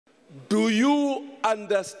Do you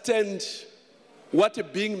understand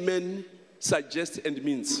what being men suggests and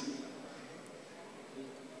means?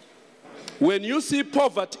 When you see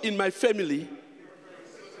poverty in my family,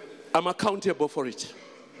 I'm accountable for it.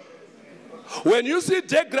 When you see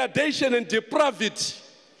degradation and depravity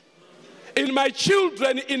in my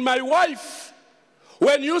children, in my wife,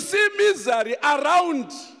 when you see misery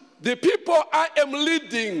around the people I am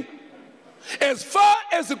leading, as far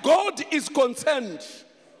as God is concerned,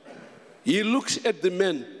 He looks at the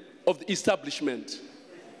men of the establishment.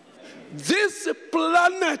 This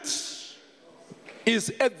planet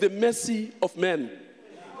is at the mercy of men.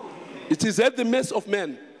 It is at the mercy of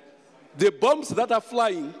men. The bombs that are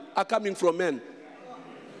flying are coming from men.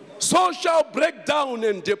 Social breakdown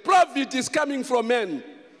and depravity is coming from men.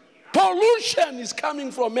 Pollution is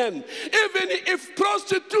coming from men. Even if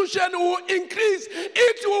prostitution will increase,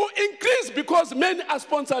 it will increase because men are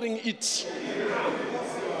sponsoring it.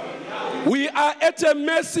 We are at the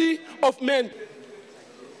mercy of men.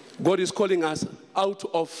 God is calling us out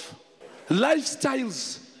of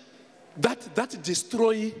lifestyles that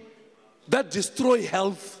destroy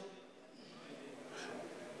health.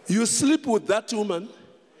 You sleep with that woman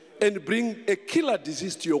and bring a killer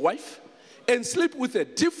disease to your wife, and sleep with a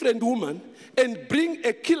different woman and bring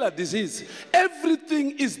a killer disease.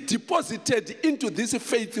 Everything is deposited into this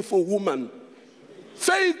faithful woman.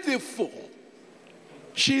 Faithful.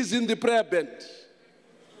 She is in the prayer band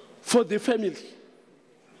for the family.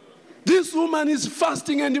 This woman is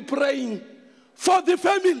fasting and praying for the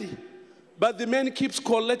family. But the man keeps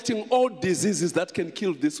collecting all diseases that can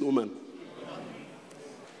kill this woman.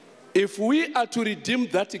 If we are to redeem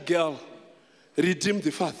that girl, redeem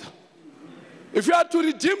the father. If you are to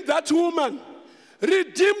redeem that woman,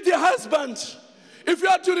 redeem the husband. If you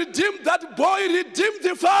are to redeem that boy, redeem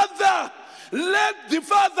the father. Let the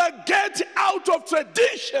father get out of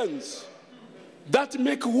traditions that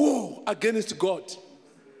make war against God.